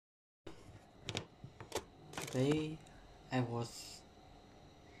Today I was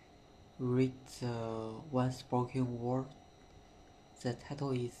read one spoken word. The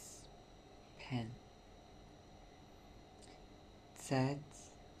title is Pen. That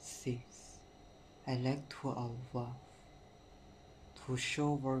says I like to evolve, to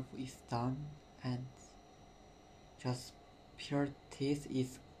show work is done and just pure taste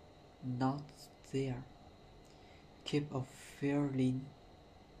is not there. Keep a feeling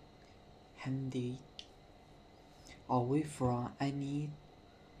handy, away from any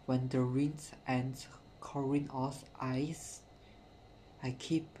wanderings and covering us eyes. I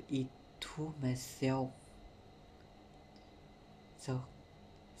keep it to myself. The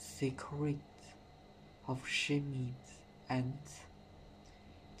secret of shaming and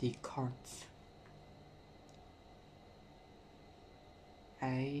the cards.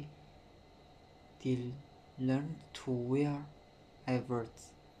 I did learn to wear efforts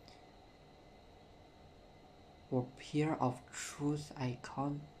or pair of shoes I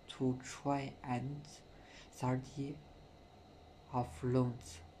come to try and 30 of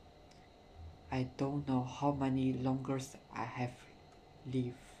loans. I don't know how many longer I have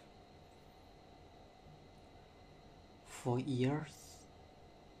lived. For years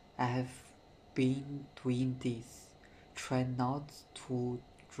I have been doing this. Try not to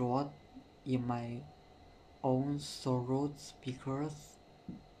draw in my own sorrows because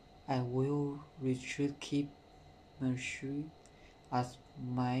I will retreat keep mercy as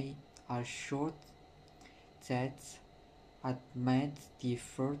my assured that I might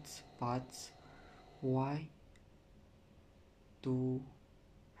defer, but why do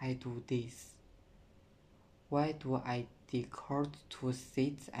I do this? Why do I decide to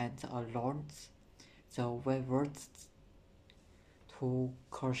sit and allow the waves to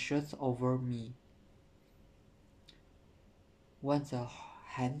cautious over me? When the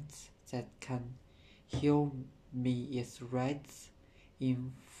hand that can heal me is right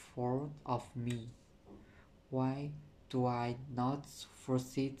in front of me, why do I not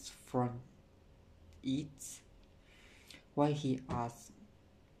proceed from it? Why, he asked,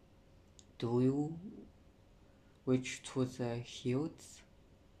 do you reach to the hills?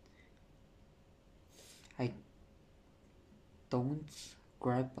 I don't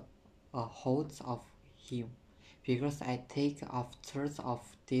grab a hold of him because I take after of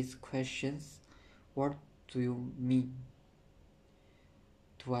these questions. What do you mean?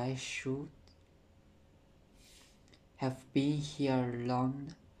 Do I should have been here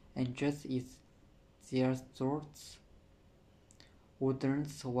long and just is their thoughts?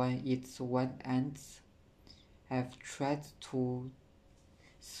 Wouldn't when it's one ends have tried to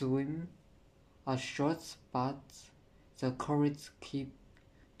swim a short but the current keep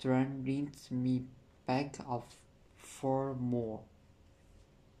draining me back of for more.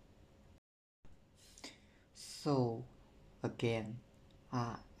 So again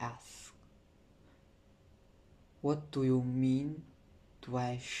I ask, what do you mean? Do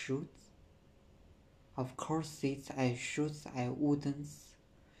I shoot? Of course if I shoot I wouldn't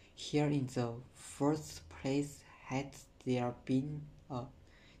here in the first place had there been a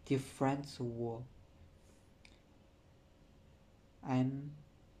different war. I'm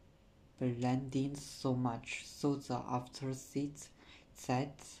blending so much so the afterseat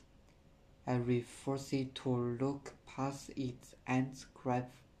that I refuse to look past it and grab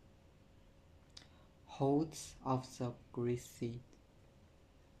hold of the greasy.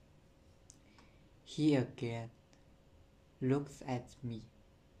 He again looks at me,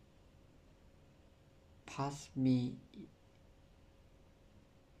 past me,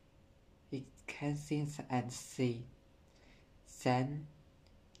 it can think and say, then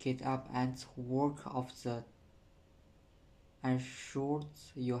get up and work off the unsure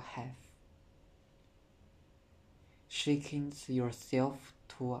you have. Shaking yourself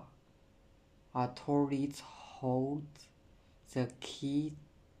to utterly hold the key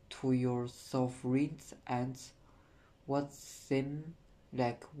to your sufferings and what seemed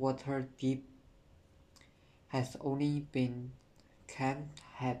like water deep has only been camped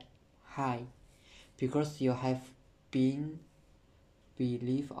high because you have been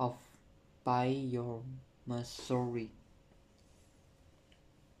believed of by your misery.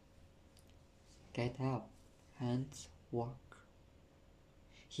 Get up and work,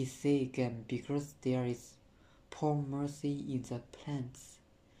 he said again, because there is poor mercy in the plants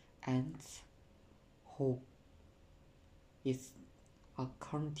and hope is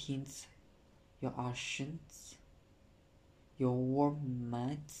accounting your actions, your warm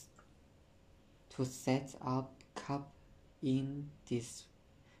minds to set up cup in this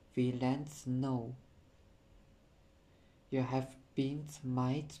violent snow. You have been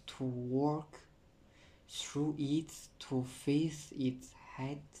made to work through it to face its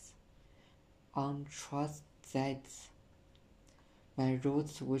head on trust that my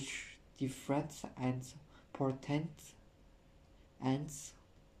roads which different and potent and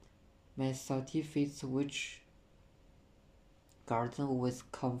my certificates which garden will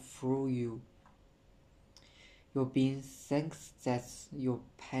come through you. Your being thinks that your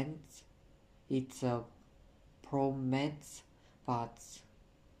pants it's a promise, but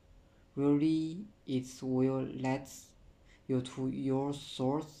really it will let you to your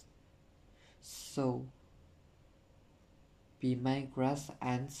source. So be my grass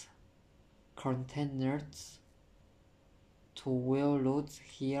and containers to will load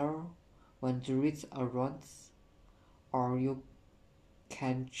here when there is a run, or you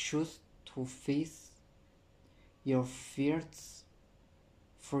can choose to face your fears,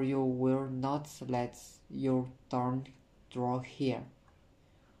 for you will not let your down draw here.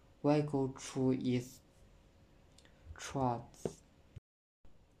 Why go through its thoughts?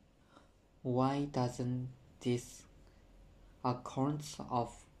 Why doesn't this account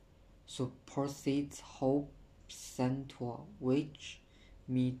of supposed hope sent to which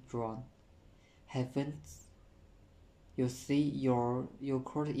me drawn? Haven't you see your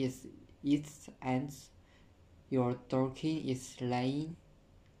court is its and your dorking is lying?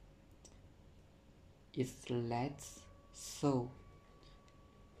 It's let so.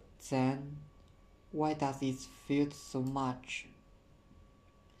 Then why does it feel so much?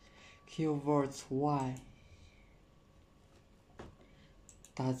 Keywords why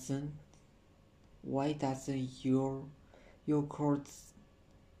doesn't your court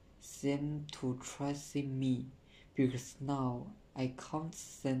seem to trust in me? Because now I can't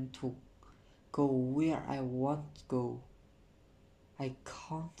seem to go where I want to go. I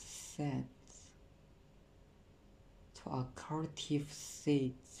can't send to a creative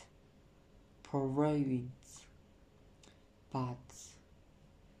seat province, but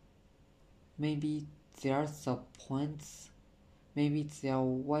maybe there's a point. Maybe there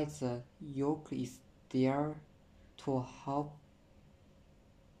why the yoke is there to help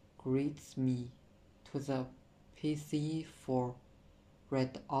greet me to the PC for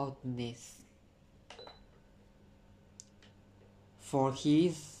red outness. For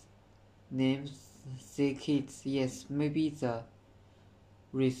his name's sake, yes, maybe the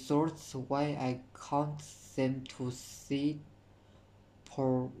resorts why I can't seem to see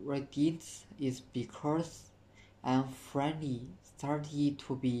Paradise is because I'm friendly, starting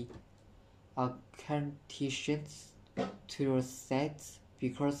to be a condition to your sets,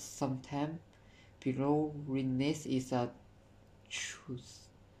 because sometimes belongingness is a truth,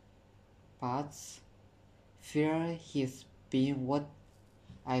 but fear has been what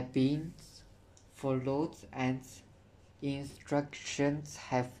I've been followed, and instructions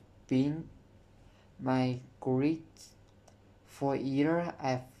have been my grid. For years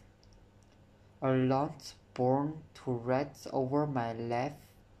I've alone born to rest over my life,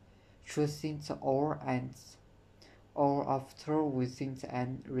 choosing the all and all after within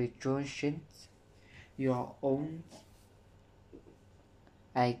and rejoicing your own.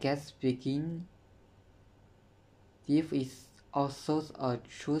 I guess begin if is also a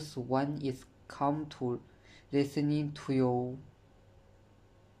truth when it's come to listening to your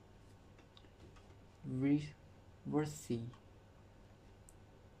mercy.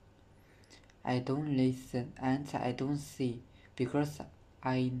 I don't listen and I don't see because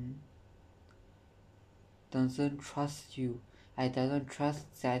I doesn't trust you. I don't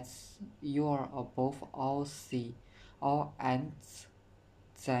trust that you are above all see, all and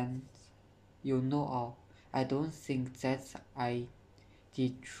then you know all. I don't think that I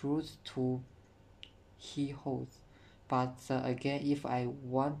did truth to he holds. But again, if I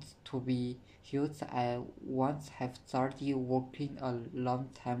want to be healed, I once have started working a long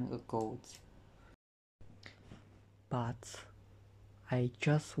time ago. But I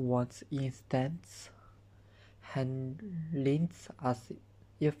just want instance handlings as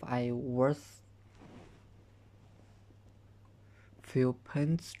if I was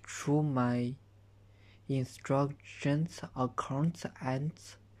flippant through my instructions accounts and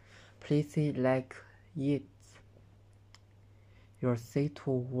places like it. You say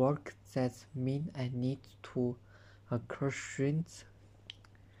to work that mean I need to occasions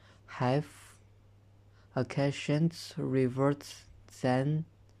have occasions revert then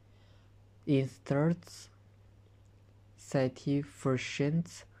inserts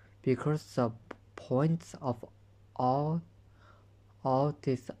satisfactions, because the point of all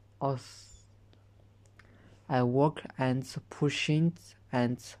this I work and pushing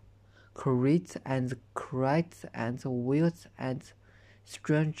and create and correct and wills and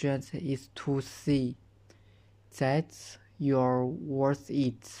stringent is to see That you're worth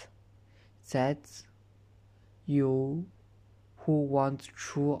it. That you who want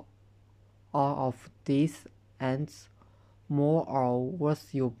through all of this and more are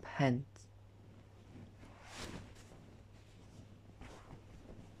worth your pain.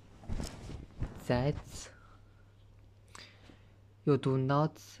 That you do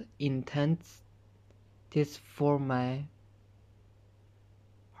not intend this for my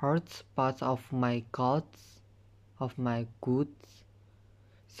hurt, but of my God's, of my goods,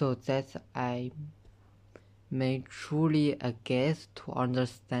 so that I may truly guess to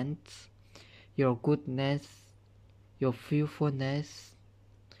understand your goodness, your faithfulness,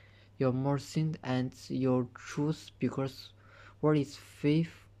 your mercy, and your truth, because what is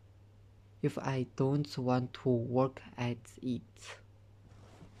faith if I don't want to work at it?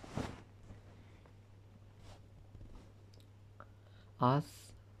 As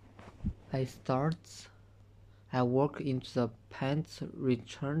I start, I work into the pants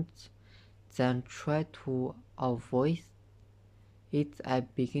returns, then try to avoid it. I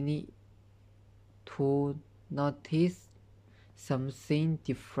begin to notice something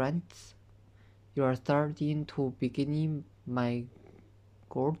different. You are starting to begin my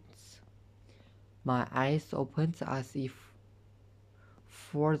goals. My eyes opened as if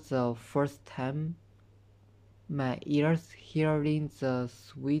for the first time, my ears hearing the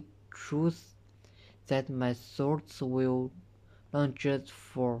sweet truth that my thoughts will not judge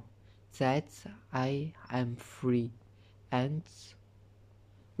for, that I am free, and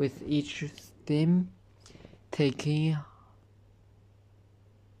with each step taking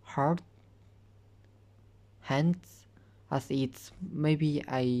hard hands as it maybe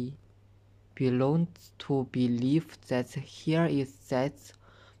I belong to believe that here is that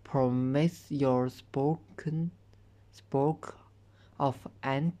promise your spoke of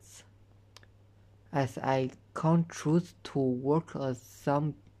ants, as I can't choose to work as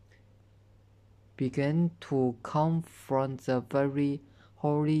some began to come from the very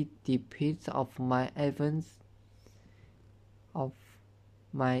holy depths of my events, of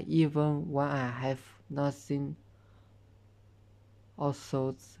my even when I have nothing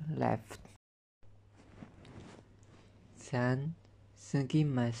also left. Then,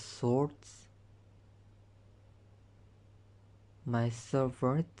 thinking my thoughts, my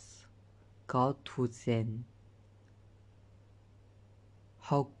servants, God to them,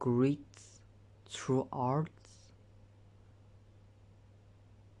 how great thou art,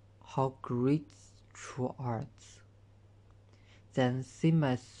 how great thou art. Then see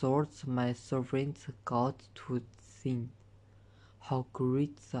my thoughts, my servants, God to sing, how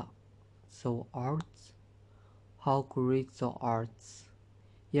great thou art, how great thou art.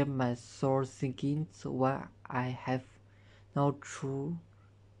 Yet my soul thinketh when I have no true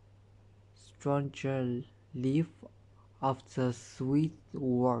stranger live of the sweet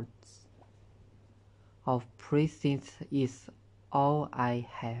words of presence is all I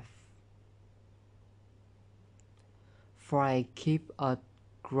have. For I keep a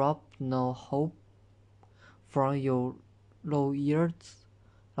drop no hope from your lawyers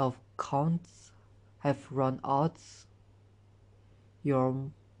of counts have run out.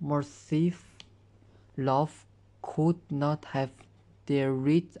 Your merciful love could not have dared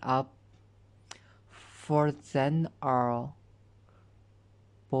it up, for then are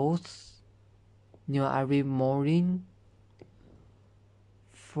both new every morning.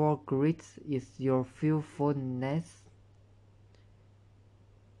 For great is your faithfulness,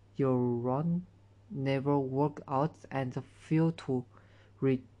 your run never work out and fail to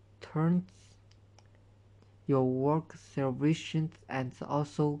return. Your work salvation and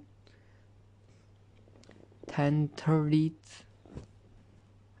also tenderly,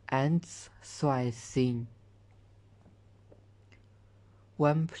 and so I sing.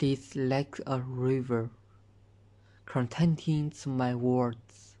 One place like a river, containing my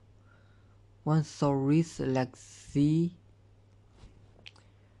words. One sorrows like sea,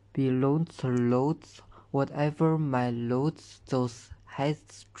 belongs to loads, whatever my loads, those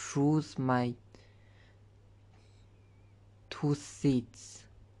has choose my two seats.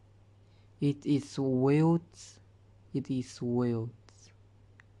 It is willed, it is willed.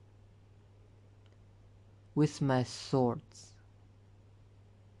 With my swords,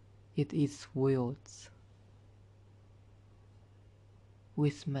 it is willed.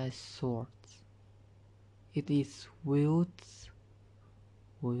 With my swords, it is willed,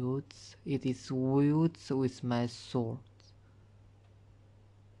 willed, it is willed with my sword.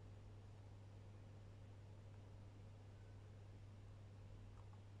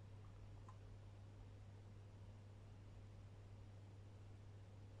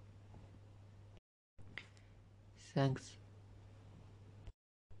 Thanks.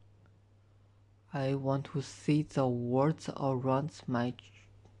 I want to see the world around my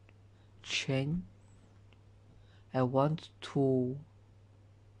chain. I want to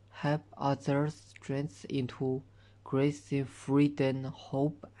help others strength into grace in freedom,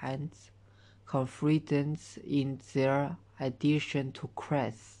 hope, and confidence in their addition to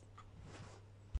Christ.